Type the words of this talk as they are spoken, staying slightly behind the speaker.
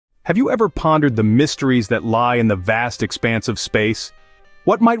Have you ever pondered the mysteries that lie in the vast expanse of space?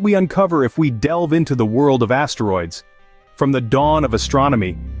 What might we uncover if we delve into the world of asteroids? From the dawn of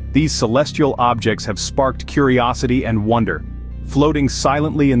astronomy, these celestial objects have sparked curiosity and wonder. Floating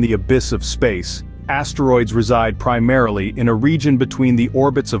silently in the abyss of space, asteroids reside primarily in a region between the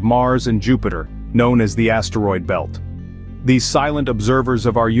orbits of Mars and Jupiter, known as the asteroid belt. These silent observers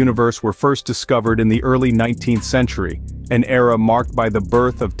of our universe were first discovered in the early 19th century, an era marked by the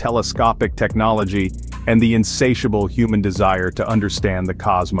birth of telescopic technology and the insatiable human desire to understand the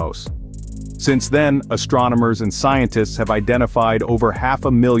cosmos. Since then, astronomers and scientists have identified over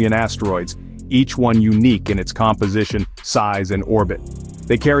 500,000 asteroids, each one unique in its composition, size, and orbit.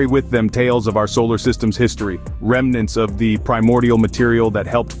 They carry with them tales of our solar system's history, remnants of the primordial material that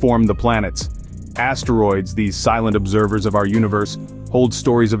helped form the planets. Asteroids, these silent observers of our universe, hold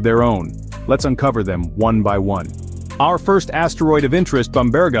stories of their own. Let's uncover them one by one. Our first asteroid of interest,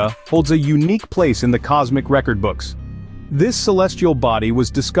 Bamberga, holds a unique place in the cosmic record books. This celestial body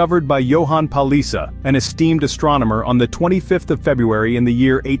was discovered by Johann Palisa, an esteemed astronomer, on the 25th of February in the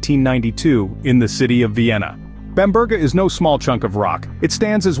year 1892 in the city of Vienna. Bamberga is no small chunk of rock. It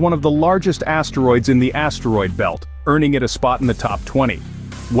stands as one of the largest asteroids in the asteroid belt, earning it a spot in the top 20.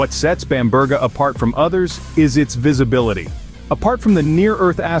 What sets Bamberga apart from others is its visibility. Apart from the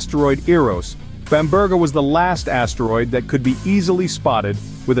near-Earth asteroid Eros, Bamberga was the last asteroid that could be easily spotted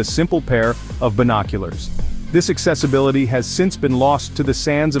with a simple pair of binoculars. This accessibility has since been lost to the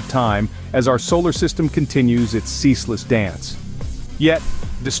sands of time as our solar system continues its ceaseless dance. Yet,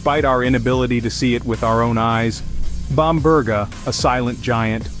 despite our inability to see it with our own eyes, Bamberga, a silent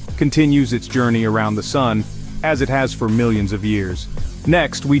giant, continues its journey around the sun, as it has for millions of years.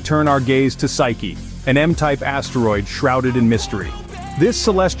 Next, we turn our gaze to Psyche, an M-type asteroid shrouded in mystery. This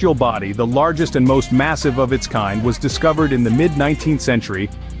celestial body, the largest and most massive of its kind, was discovered in the mid-19th century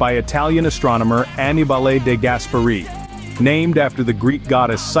by Italian astronomer Annibale de Gasperi. Named after the Greek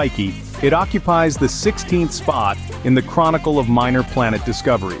goddess Psyche, it occupies the 16th spot in the Chronicle of Minor Planet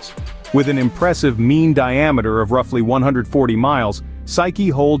Discoveries. With an impressive mean diameter of roughly 140 miles, Psyche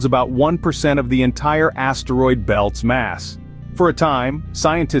holds about 1% of the entire asteroid belt's mass. For a time,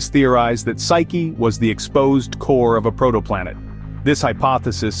 scientists theorized that Psyche was the exposed core of a protoplanet. This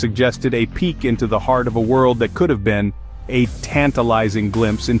hypothesis suggested a peek into the heart of a world that could have been a tantalizing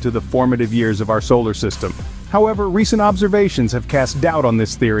glimpse into the formative years of our solar system. However, recent observations have cast doubt on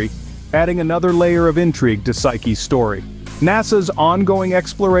this theory, adding another layer of intrigue to Psyche's story. NASA's ongoing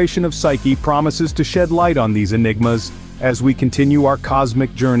exploration of Psyche promises to shed light on these enigmas as we continue our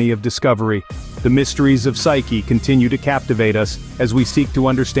cosmic journey of discovery. The mysteries of Psyche continue to captivate us as we seek to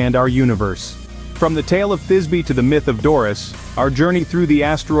understand our universe. From the tale of Thisbe to the myth of Doris, our journey through the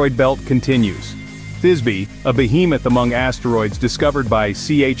asteroid belt continues. Thisbe, a behemoth among asteroids discovered by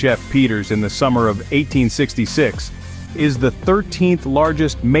C.H.F. Peters in the summer of 1866, is the 13th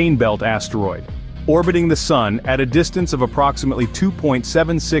largest main belt asteroid. Orbiting the Sun at a distance of approximately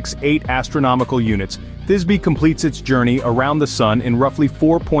 2.768 astronomical units, Thisbe completes its journey around the Sun in roughly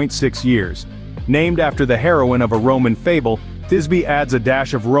 4.6 years. Named after the heroine of a Roman fable, Thisbe adds a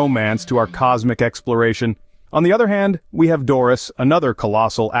dash of romance to our cosmic exploration. On the other hand, we have Doris, another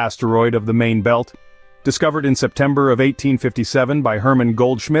colossal asteroid of the main belt. Discovered in September of 1857 by Hermann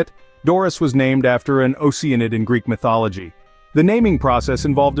Goldschmidt, Doris was named after an Oceanid in Greek mythology. The naming process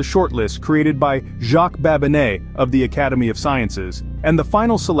involved a shortlist created by Jacques Babinet of the Academy of Sciences, and the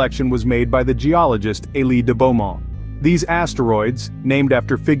final selection was made by the geologist Élie de Beaumont. These asteroids, named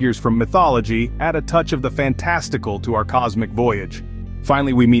after figures from mythology, add a touch of the fantastical to our cosmic voyage.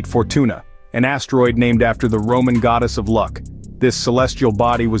 Finally, we meet Fortuna, an asteroid named after the Roman goddess of luck. This celestial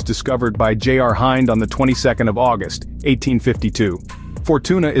body was discovered by J.R. Hind on the 22nd of August, 1852.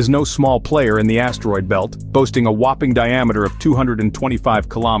 Fortuna is no small player in the asteroid belt, boasting a whopping diameter of 225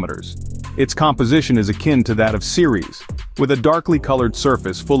 kilometers. Its composition is akin to that of Ceres, with a darkly colored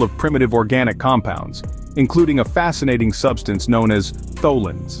surface full of primitive organic compounds, including a fascinating substance known as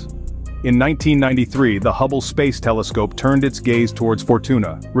tholins. In 1993, the Hubble Space Telescope turned its gaze towards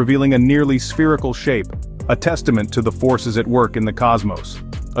Fortuna, revealing a nearly spherical shape, a testament to the forces at work in the cosmos.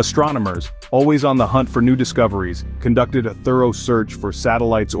 Astronomers, always on the hunt for new discoveries, conducted a thorough search for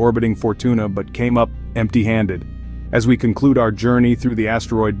satellites orbiting Fortuna but came up empty-handed. As we conclude our journey through the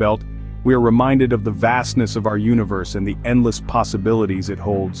asteroid belt, we are reminded of the vastness of our universe and the endless possibilities it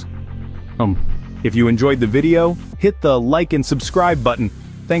holds. If you enjoyed the video, hit the like and subscribe button.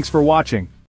 Thanks for watching.